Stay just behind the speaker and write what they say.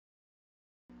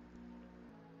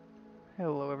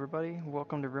Hello everybody,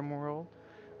 welcome to Rimworld.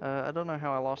 I don't know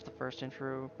how I lost the first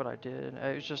intro, but I did.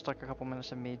 It was just like a couple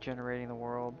minutes of me generating the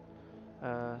world,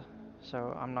 uh,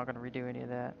 so I'm not going to redo any of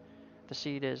that. The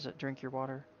seed is drink your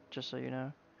water, just so you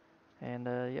know. And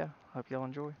yeah, hope y'all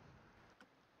enjoy.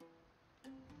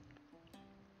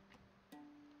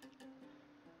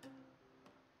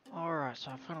 Alright, so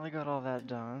I finally got all that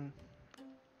done.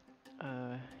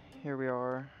 Uh, Here we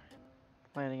are,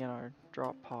 landing in our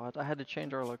drop pod. I had to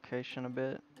change our location a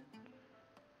bit.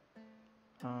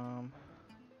 Um,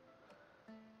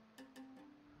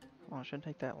 well, it shouldn't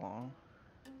take that long.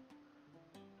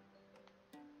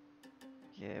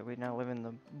 Yeah, we now live in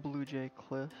the Blue Jay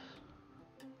Cliffs.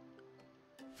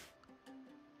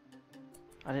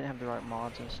 I didn't have the right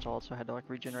mods installed, so I had to like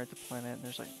regenerate the planet, and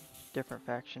there's like different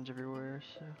factions everywhere,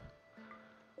 so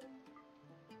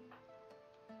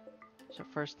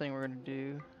first thing we're gonna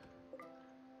do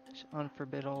is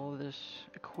unforbid all of this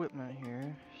equipment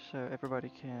here, so everybody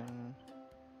can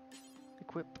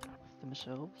equip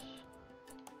themselves.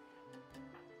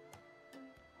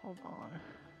 Hold on.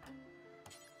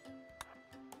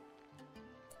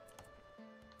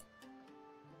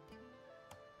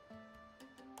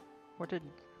 Where did...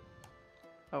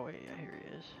 Oh wait, yeah, here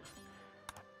he is.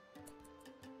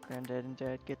 Granddad and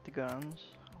Dad get the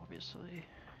guns, obviously,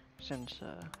 since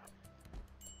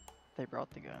they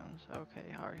brought the guns.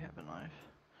 Okay, I already have a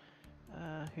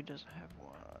knife. Who doesn't have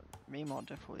one? Meemaw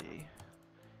definitely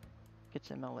gets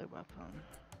a melee weapon.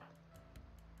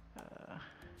 Uh,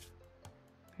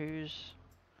 who's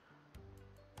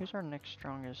our next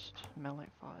strongest melee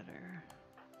fighter?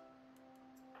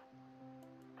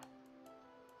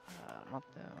 Not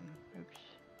them. Oops.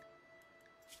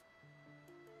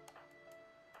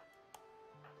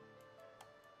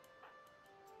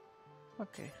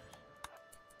 Okay.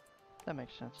 That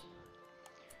makes sense.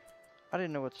 I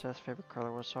didn't know what Seth's favorite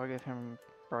color was, so I gave him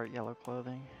bright yellow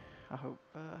clothing. I hope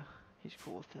he's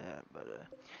cool with that, but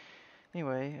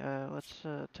anyway, let's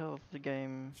tell the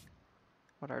game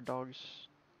what our dog's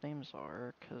names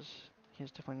are, because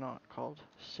he's definitely not called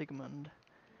Sigmund.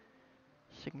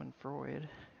 Sigmund Freud.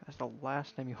 That's the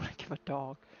last name you want to give a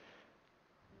dog.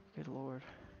 Good lord.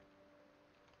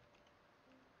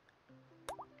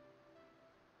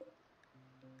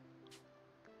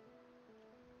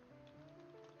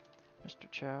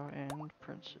 Mr. Chow and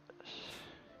Princess.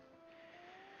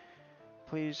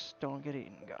 Please don't get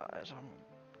eaten, guys. I'm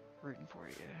rooting for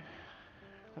you.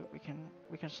 Look, we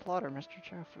can slaughter Mr.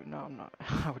 Chow food. No, I'm not.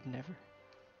 I would never.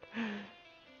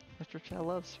 Mr. Chow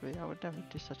loves me. I would never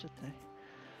do such a thing.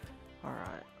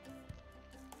 Alright.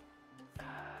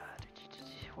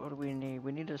 What do we need?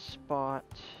 We need a spot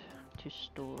to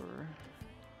store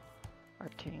our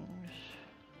things.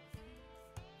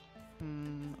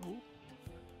 Oh.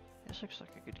 This looks like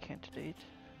a good candidate.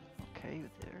 Okay,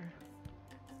 there.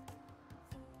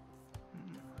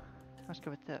 Let's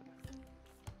go with that.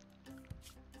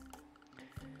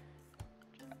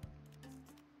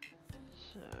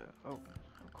 So, oh,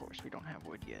 of course we don't have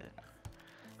wood yet.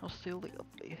 I'll steal the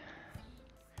uppy.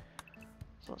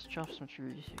 So let's chop some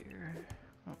trees here.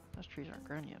 Oh, those trees aren't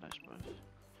grown yet, I suppose.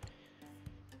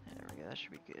 There we go, that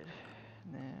should be good.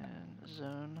 And then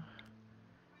zone.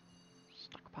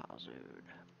 Stockpile zone.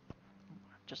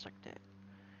 Just like that.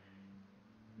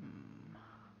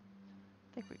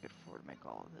 I think we could afford to make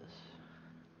all of this.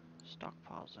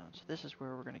 Stockpile zone. So this is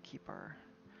where we're going to keep our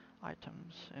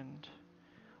items and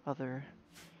other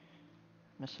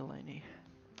miscellany.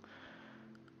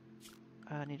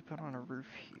 I need to put on a roof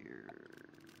here.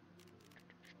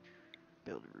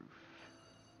 Build a roof.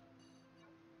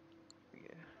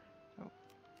 Yeah. Oh.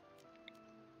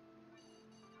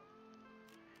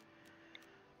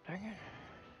 Dang it.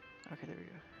 Okay, there we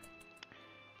go.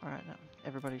 Alright, now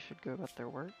everybody should go about their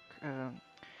work. I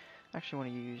actually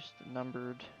want to use the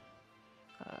numbered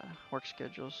work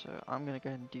schedule, so I'm going to go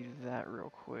ahead and do that real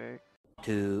quick.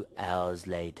 2 hours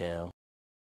later.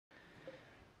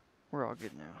 We're all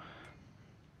good now.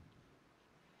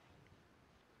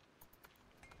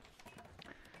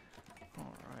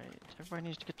 Alright, everybody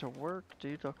needs to get to work,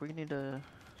 dude. Look, we need a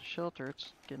shelter.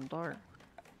 It's getting dark.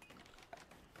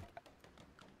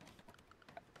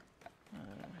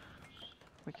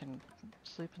 We can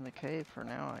sleep in the cave for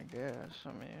now, I guess.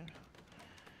 I mean,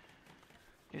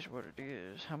 is what it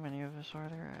is. How many of us are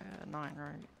there? 9,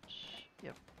 right?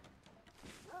 Yep.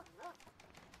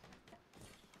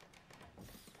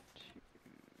 2,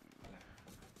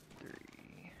 3,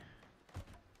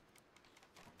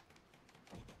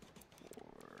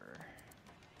 4,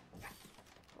 5.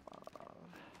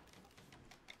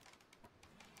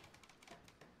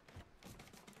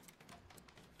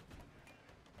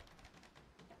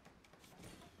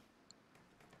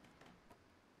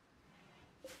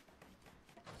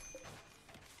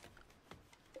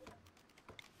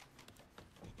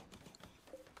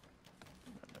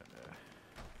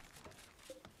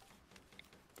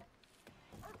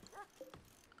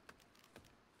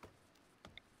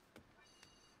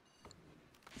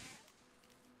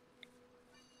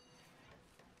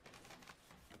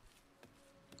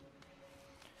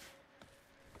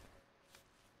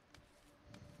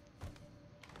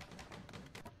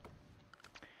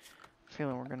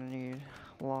 feeling we're gonna need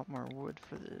a lot more wood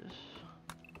for this.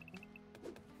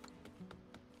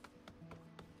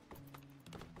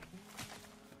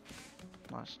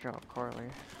 Nice job, Carly.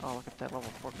 Oh, look at that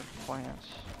level 4 plants.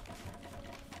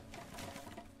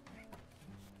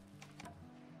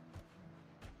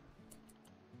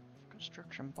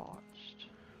 Construction botched.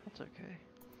 That's okay.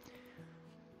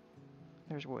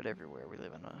 There's wood everywhere. We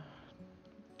live in a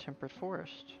temperate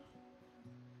forest.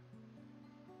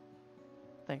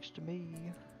 Thanks to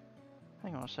me.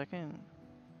 Hang on a second.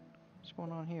 What's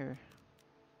going on here?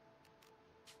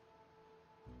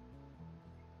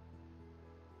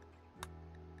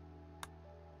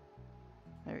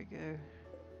 There we go.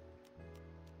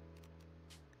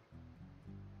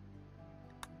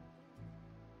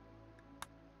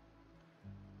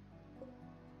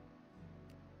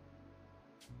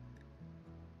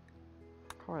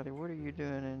 Carly, what are you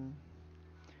doing in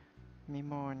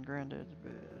Mimo and Granddad's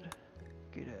bed?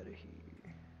 Get out of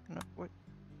here. No, what?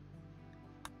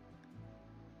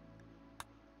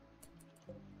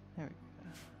 There we go.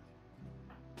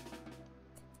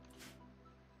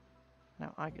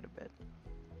 Now I get a bed.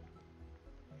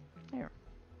 Here.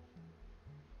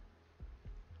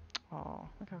 Oh,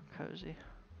 look how cozy.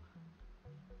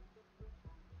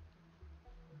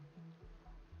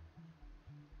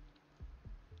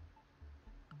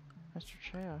 Mr.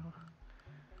 Chow,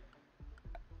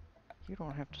 you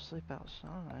don't have to sleep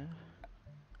outside.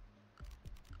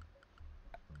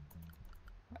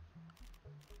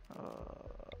 Oh,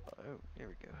 here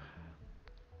we go.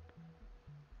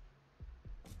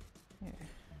 Yeah,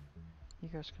 you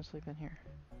guys can sleep in here.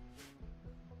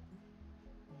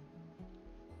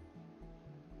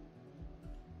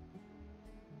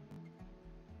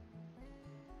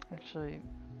 Actually,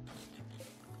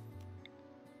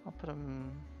 I'll put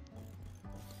them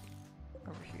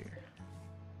over here.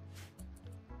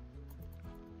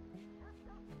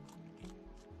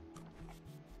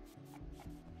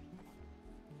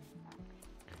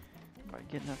 Alright,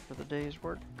 getting up for the day's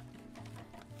work.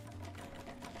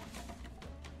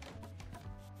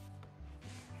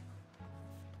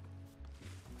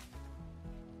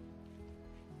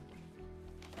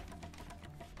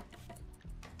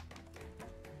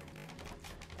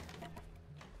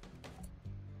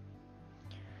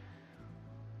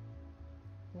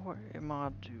 What am I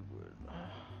doing?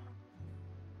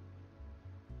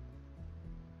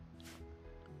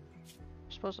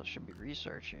 I suppose I should be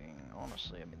researching,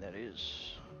 honestly. I mean, that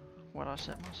is what I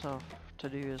set myself to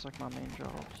do as like my main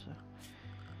job, so.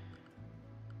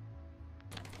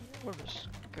 We'll just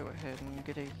go ahead and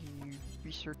get a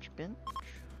research bench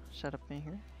set up in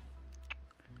here.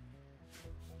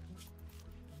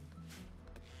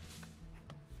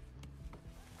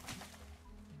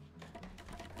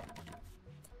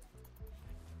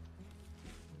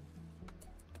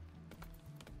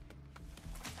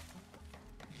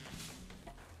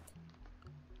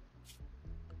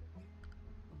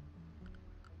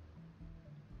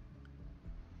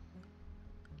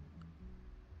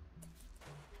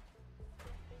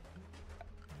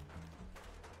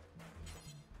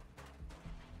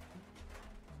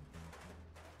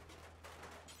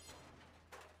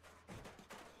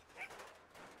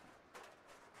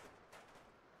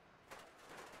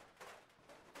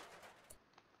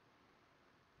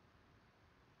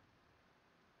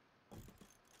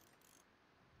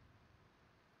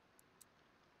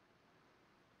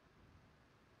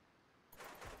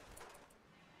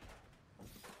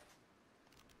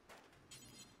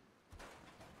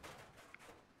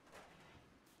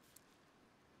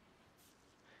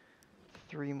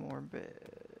 Three more beds.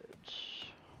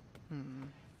 That's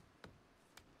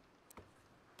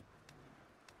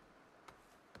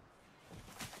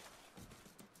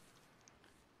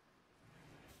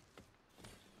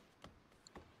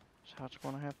how it's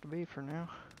gonna have to be for now.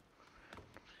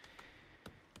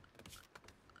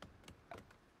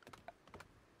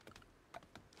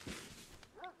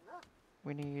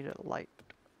 We need light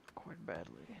quite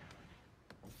badly.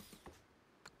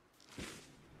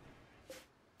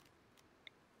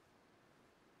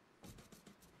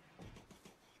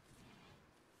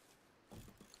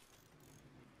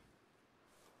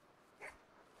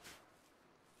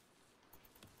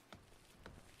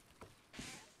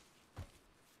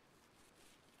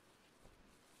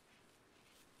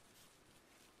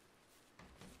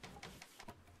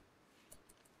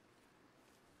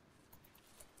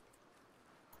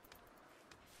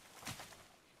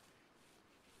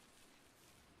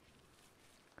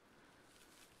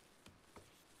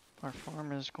 Our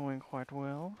farm is going quite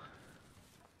well.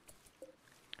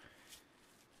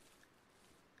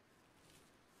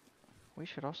 We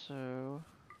should also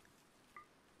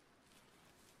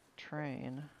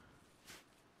train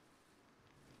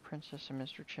Princess and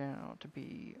Mr. Chow to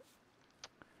be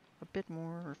a bit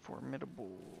more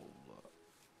formidable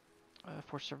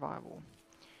for survival.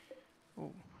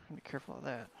 Oh, be careful of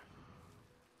that.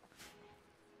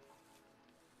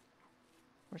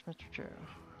 Where's Mr. Chow?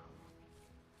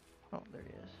 Oh, there he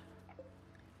is.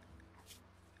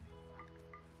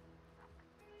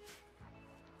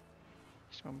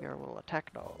 He's gonna be our little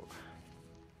attack dog.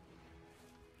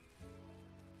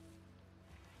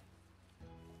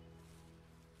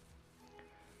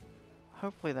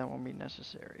 Hopefully that won't be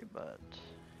necessary, but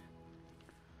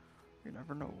you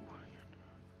never know.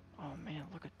 Oh man,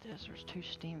 look at this. There's two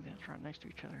steam vents right next to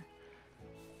each other.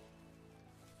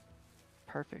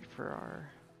 Perfect for our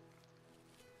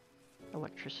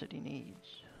electricity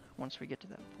needs once we get to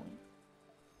that point.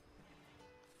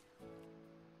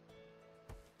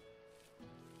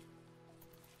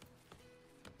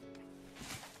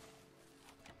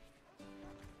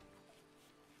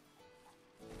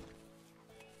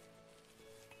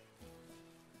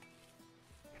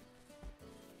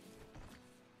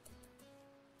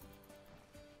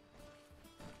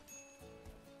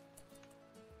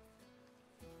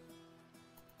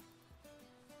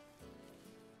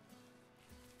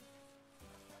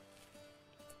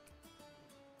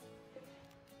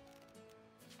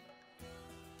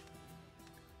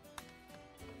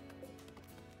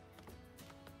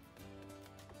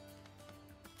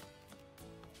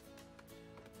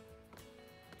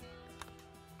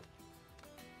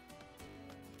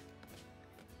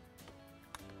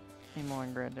 Emo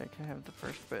and Granddad can have the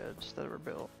first beds that were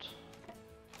built.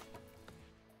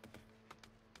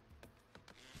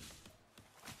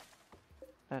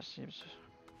 That seems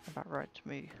about right to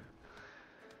me.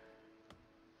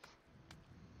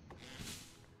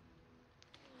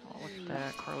 Oh, look at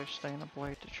that. Carly's staying up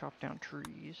late to chop down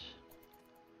trees.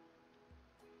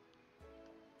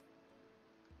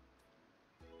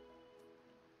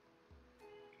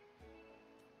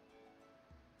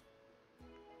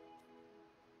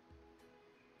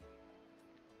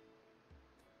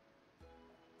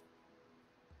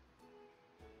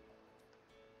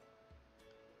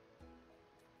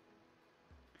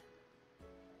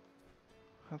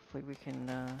 Hopefully we can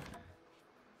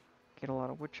get a lot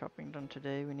of wood chopping done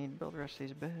today. We need to build the rest of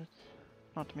these beds.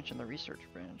 Not to mention the research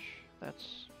bench.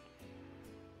 That's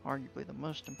arguably the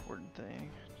most important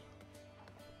thing.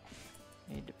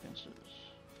 Need defenses.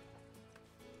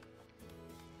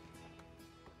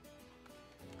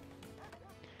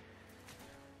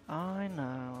 I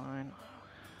know.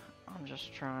 I'm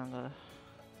just trying to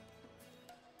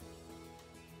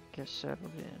get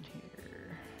settled in here.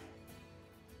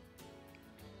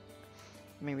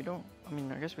 I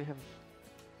mean, I guess we have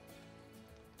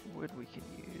wood we could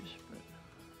use, but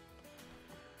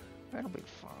that'll be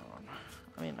fun.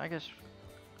 I mean, I guess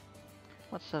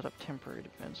let's set up temporary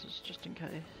defenses just in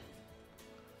case.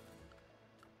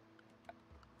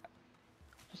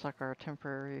 Just like our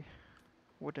temporary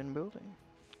wooden building.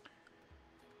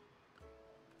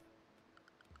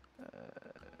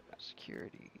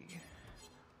 Security.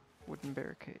 Wooden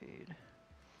barricade.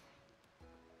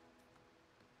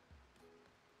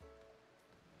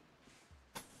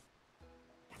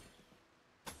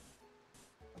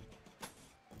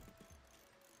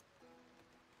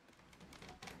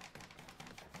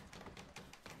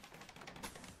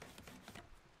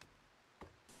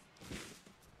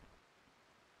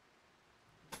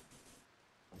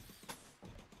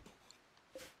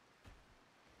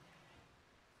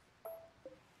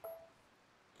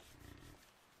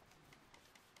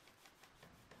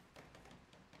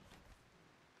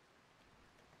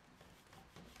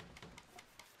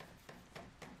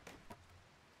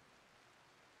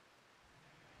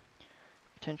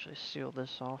 Potentially seal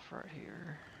this off right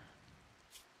here.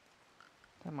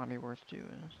 That might be worth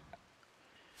doing.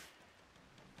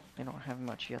 They don't have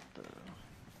much yet though.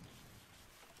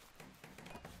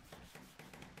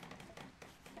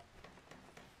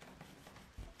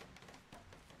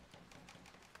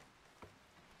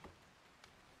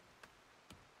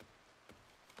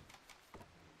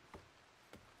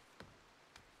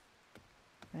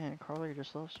 Man, Carly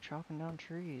just loves chopping down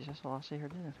trees. That's all I see her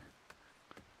doing.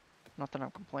 Not that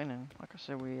I'm complaining. Like I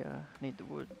said, we need the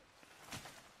wood.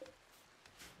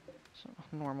 So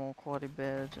normal quality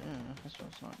beds. This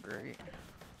one's not great.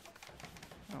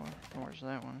 Oh, where's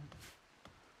that one?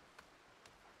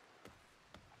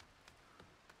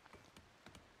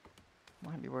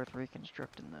 Might be worth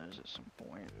reconstructing those at some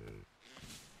point.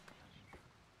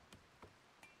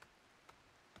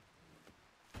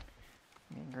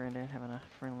 Me and Granddad having a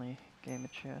friendly game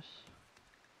of chess.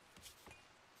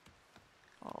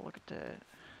 Oh, look at that.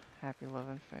 Happy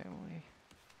loving family.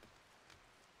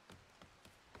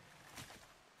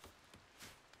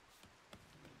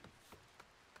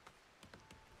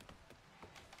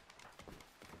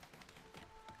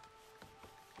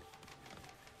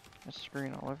 It's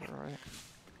screen all over, right?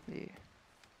 Yeah.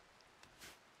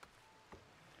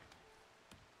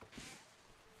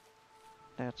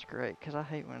 That's great, because I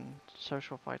hate when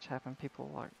social fights happen, people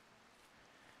like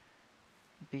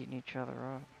beating each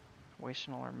other up,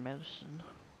 wasting all our medicine.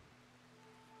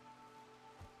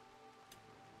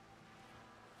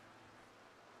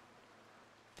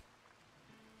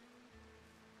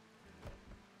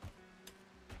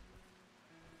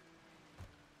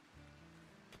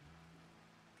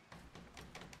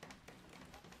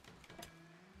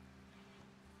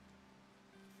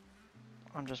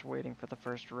 I'm just waiting for the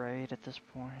first raid at this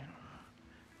point.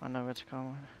 I know it's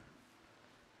coming.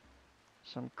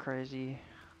 Some crazy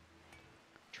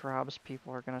tribes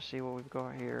people are gonna see what we've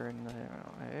got here and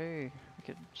hey, we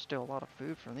could steal a lot of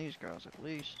food from these guys at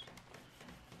least.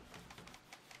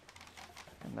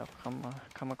 And they'll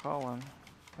come a-calling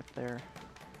with their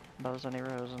bows and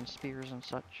arrows and spears and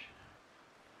such.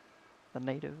 The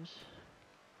natives.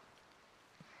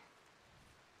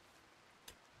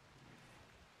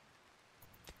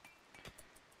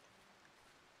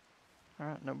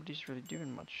 Alright, nobody's really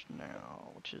doing much now,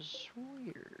 which is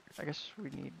weird. I guess we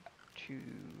need to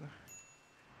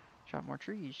chop more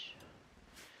trees.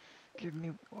 Give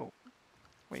me, oh,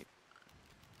 wait.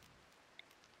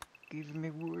 Give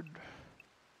me wood.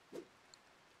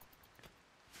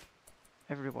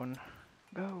 Everyone,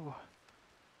 go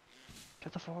to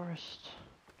the forest.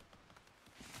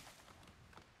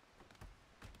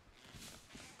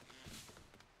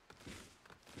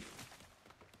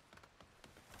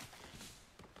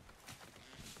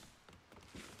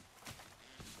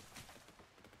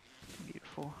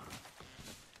 Beautiful.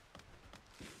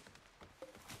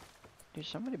 Dude,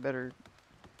 somebody better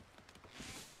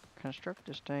construct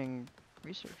this dang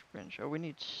research bench. Oh, we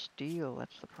need steel,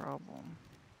 that's the problem.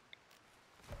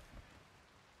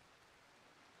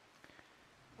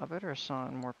 I better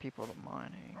assign more people to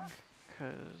mining,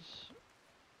 because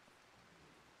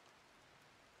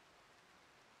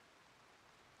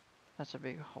that's a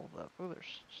big holdup. Oh,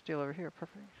 there's steel over here,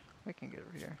 perfect. We can get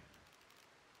over here.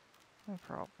 No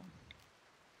problem.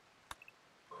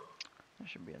 That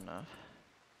should be enough.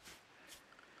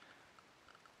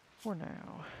 For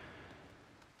now.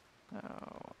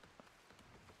 Now,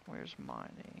 where's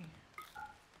mining?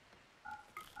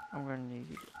 I'm gonna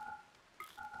need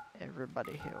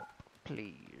everybody help,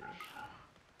 please.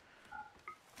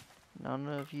 None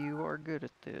of you are good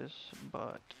at this,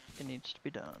 but it needs to be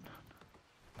done.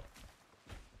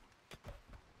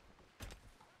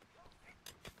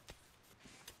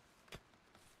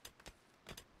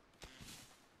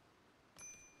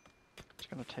 It's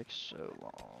gonna take so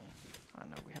long. I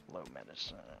know we have low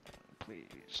medicine.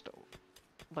 Please don't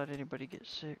let anybody get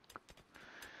sick.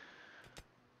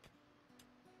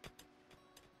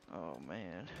 Oh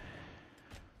man.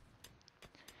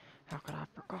 How could I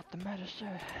forgot the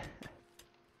medicine?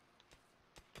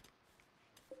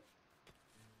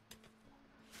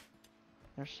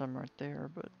 There's some right there,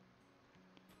 but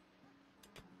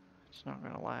it's not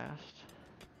gonna last.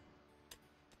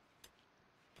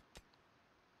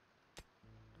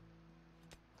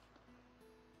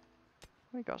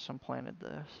 We got some planted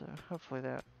there, so hopefully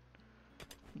that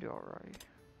will do alright.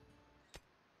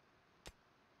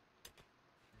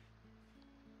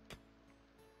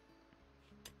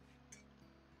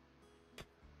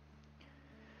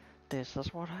 This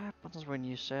is what happens when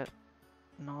you set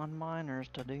non-miners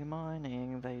to do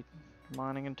mining. They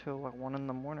mining until like 1 in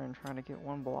the morning trying to get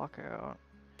one block out.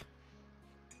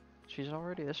 She's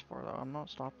already this far though. I'm not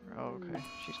stopping her. Oh, okay.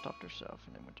 She stopped herself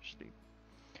and then went to sleep.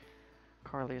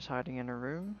 Carly is hiding in her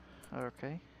room.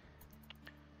 Okay.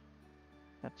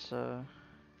 That's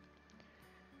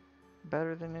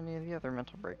better than any of the other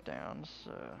mental breakdowns.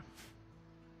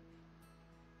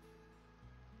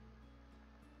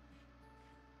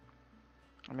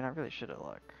 I mean, I really should have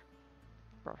like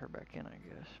brought her back in, I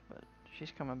guess, but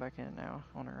she's coming back in now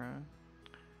on her own.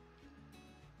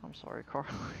 I'm sorry, Carly.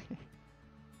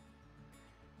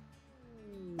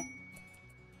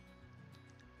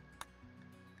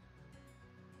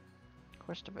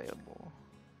 Quest available.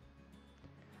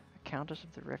 A Countess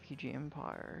of the Refugee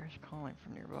Empire is calling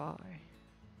from nearby.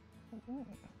 Ooh.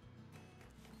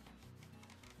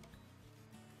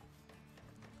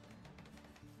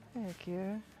 Heck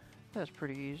yeah, that's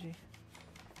pretty easy.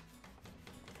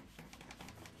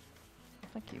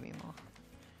 Thank you, Mima.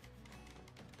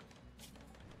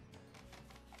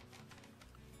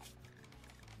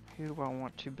 Who do I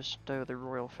want to bestow the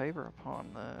royal favor upon,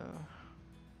 though?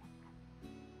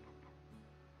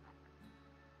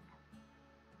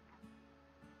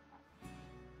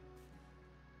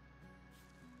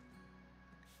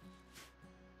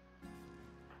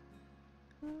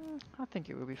 I think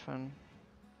it would be fun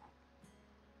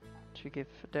to give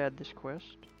Dad this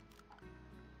quest.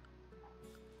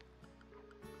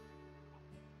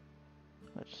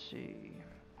 Let's see.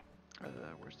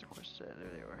 Where's the quest at? There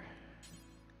they are.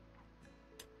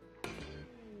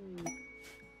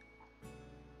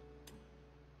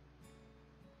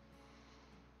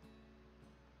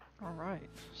 Alright,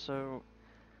 so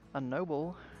a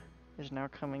noble is now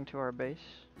coming to our base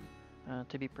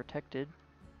to be protected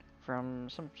from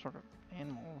some sort of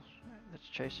animal that's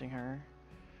chasing her.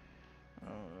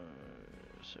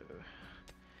 So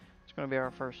it's going to be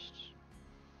our first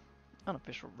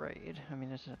unofficial raid. I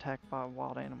mean, it's attacked by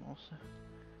wild animals.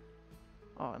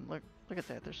 Oh, and look at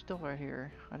that. They're still right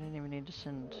here. I didn't even need to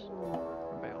send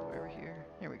everybody all the way over here.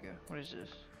 Here we go. What is this?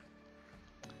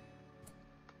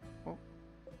 Oh.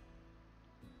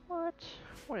 What?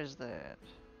 What is that?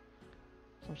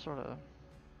 Some sort of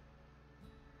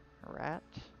rat?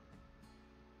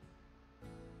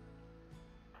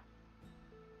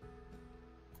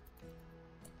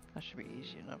 That should be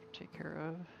easy enough to take care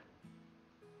of.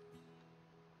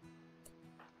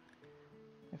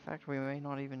 In fact, we may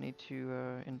not even need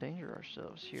to endanger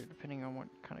ourselves here, depending on what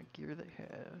kind of gear they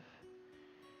have.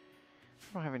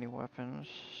 I don't have any weapons,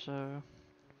 so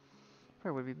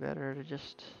probably would be better to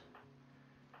just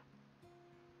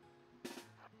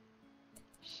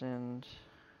send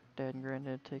Dad and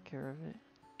Granddad to take care of it.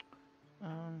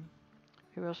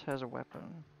 Who else has a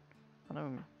weapon? I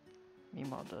know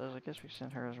Meemaw does. I guess we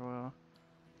send her as well.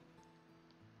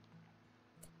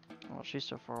 Well, she's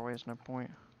so far away, there's no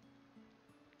point.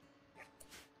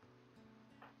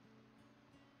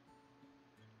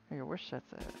 Here, where's Seth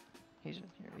at? He's in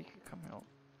here. He could come help.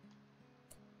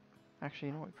 Actually,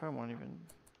 you know what? We probably won't even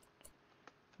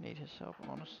need his help,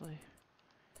 honestly.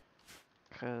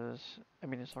 Because, I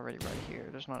mean, it's already right here.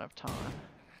 There's not enough time.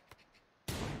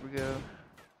 Here we go.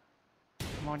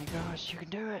 Come on, you guys. You can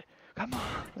do it. Come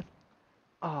on.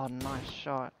 Oh, nice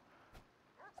shot.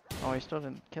 Oh, he still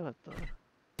didn't kill it,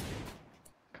 though.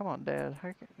 Come on, Dad.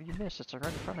 How can you missed? It's right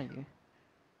in front of you.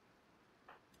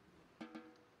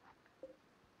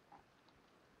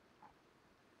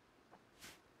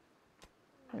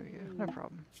 There we go. No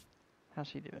problem. How's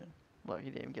he doing? Look, he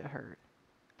didn't even get hurt.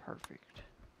 Perfect.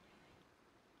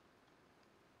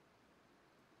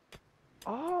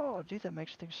 Oh, dude, that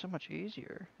makes things so much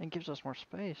easier and gives us more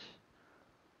space.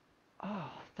 Oh,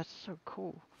 that's so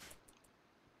cool.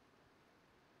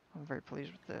 I'm very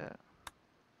pleased with that.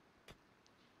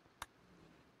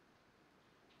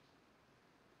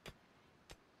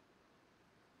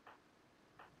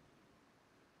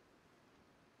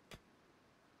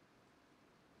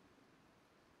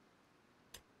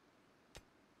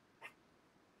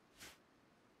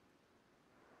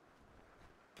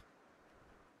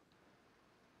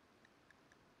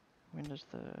 When is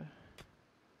the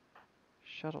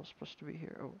shuttle supposed to be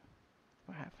here? Oh,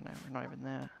 about half an hour, not even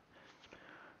that.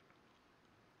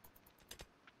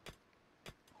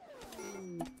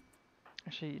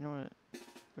 Actually, you know what?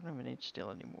 We don't even need steel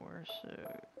anymore, so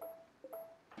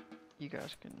you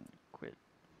guys can quit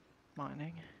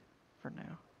mining for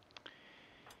now.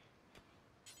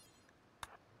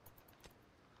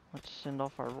 Let's send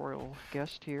off our royal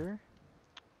guest here.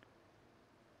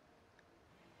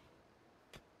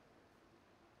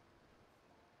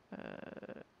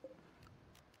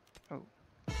 Oh.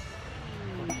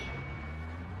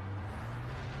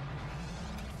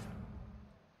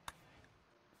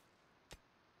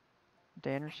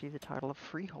 Dan received the title of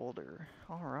freeholder.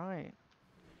 Alright.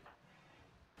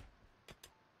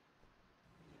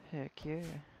 Heck yeah.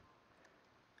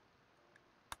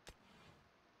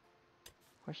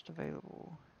 Quest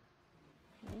available.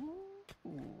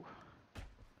 Ooh.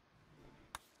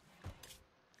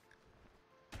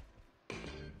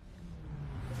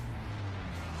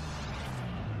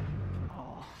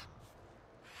 Oh.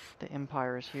 The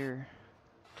Empire is here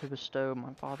to bestow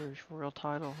my father's royal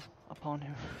title upon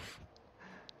him.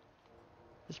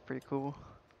 It's pretty cool.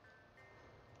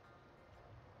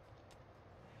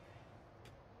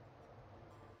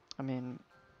 I mean,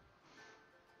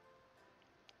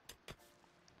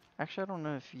 actually, I don't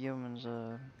know if Yeoman's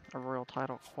a royal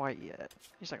title quite yet.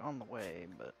 He's like on the way,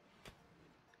 but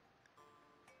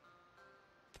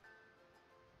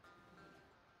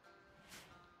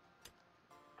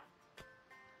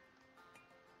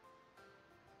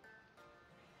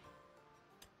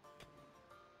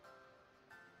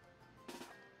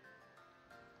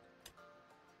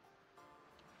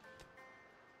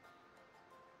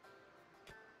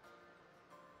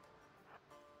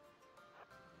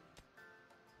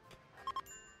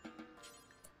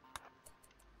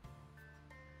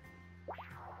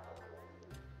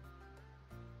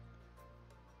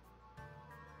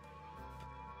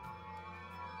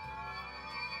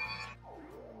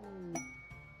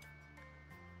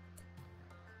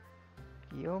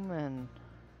Yeoman.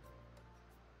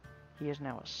 He is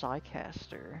now a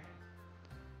Psycaster.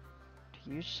 To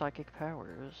use psychic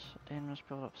powers, Dan must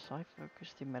build up Psy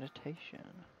focus through meditation.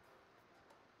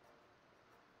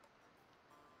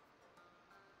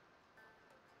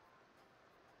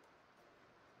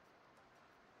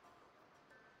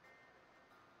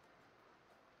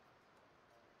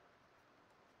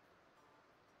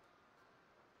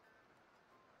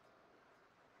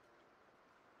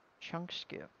 Chunk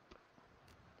skip.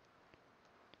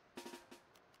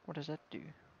 What does that do?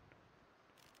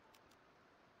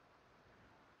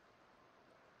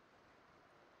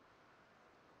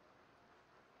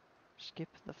 Skip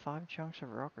the 5 chunks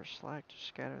of rock or slag to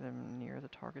scatter them near the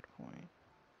target point.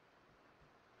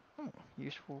 Oh,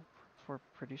 useful for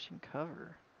producing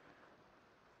cover.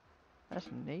 That's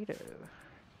NATO.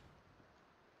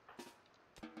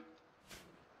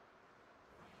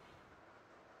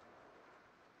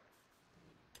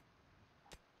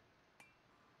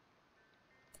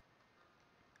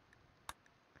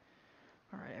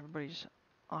 Alright, everybody's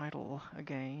idle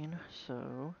again,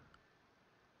 so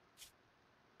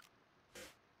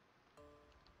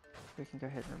we can go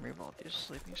ahead and remove all these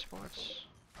sleeping spots.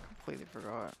 Completely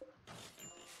forgot.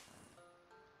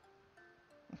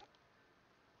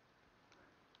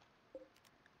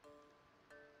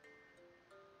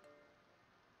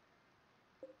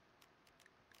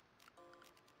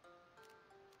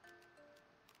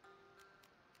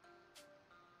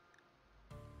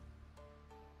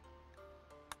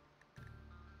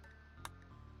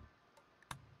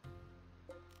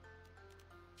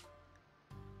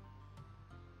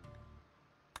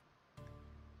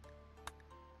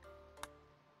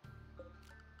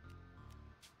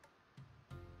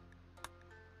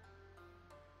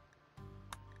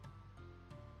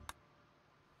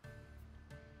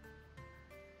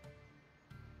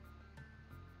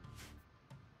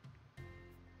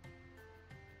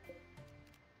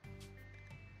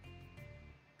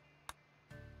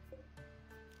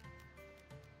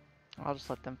 I'll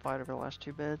just let them fight over the last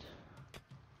 2 beds.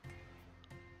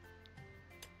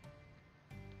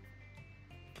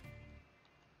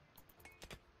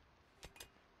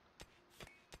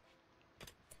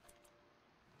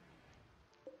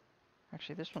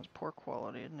 Actually, this one's poor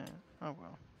quality, isn't it? Oh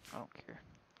well, I don't care.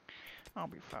 I'll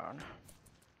be fine.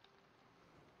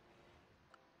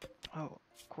 Oh,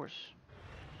 of course.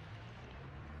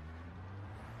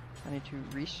 I need to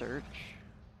research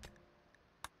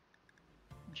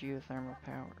geothermal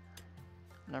power.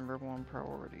 #1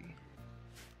 priority.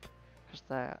 Because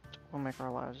that will make our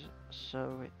lives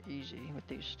so easy with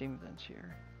these steam vents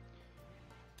here.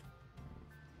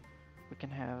 We can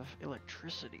have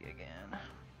electricity again.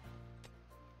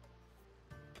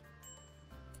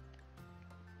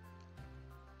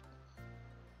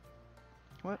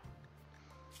 What?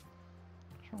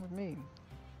 What's wrong with me?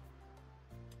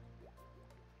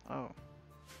 Oh.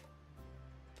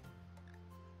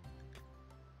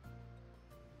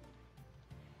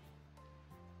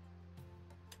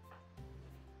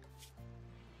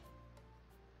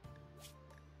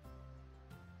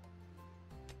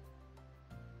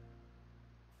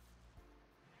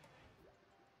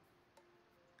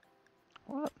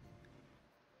 What?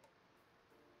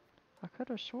 I could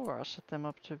have swore I set them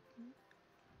up to...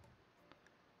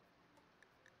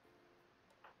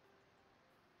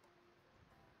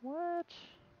 What?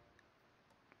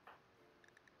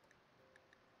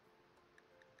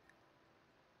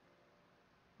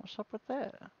 What's up with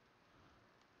that?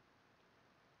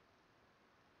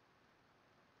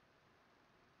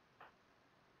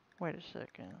 Wait a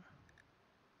second.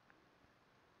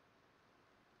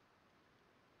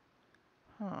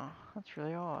 Huh, that's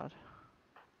really odd.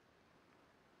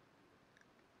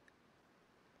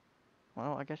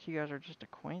 Well, I guess you guys are just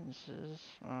acquaintances.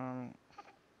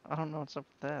 I don't know what's up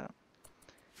with that.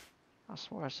 I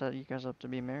swear I set you guys up to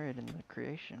be married in the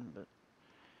creation, but...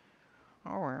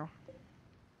 Oh well.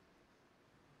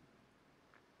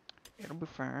 It'll be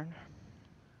fine.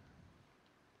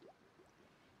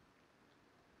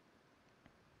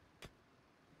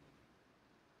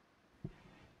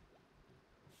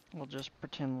 We'll just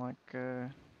pretend like,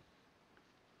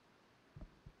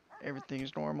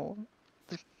 everything's normal.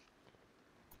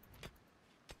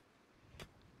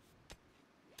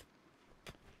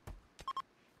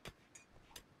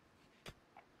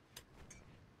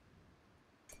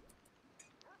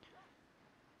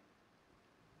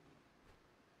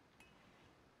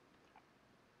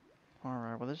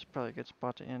 Alright, well this is probably a good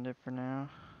spot to end it for now.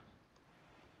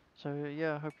 So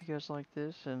yeah, I hope you guys like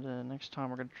this, and next time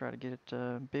we're going to try to get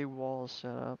big walls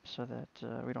set up so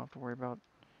that we don't have to worry about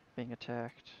being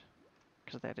attacked,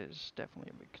 because that is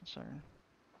definitely a big concern.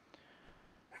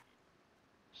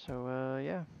 So,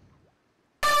 yeah.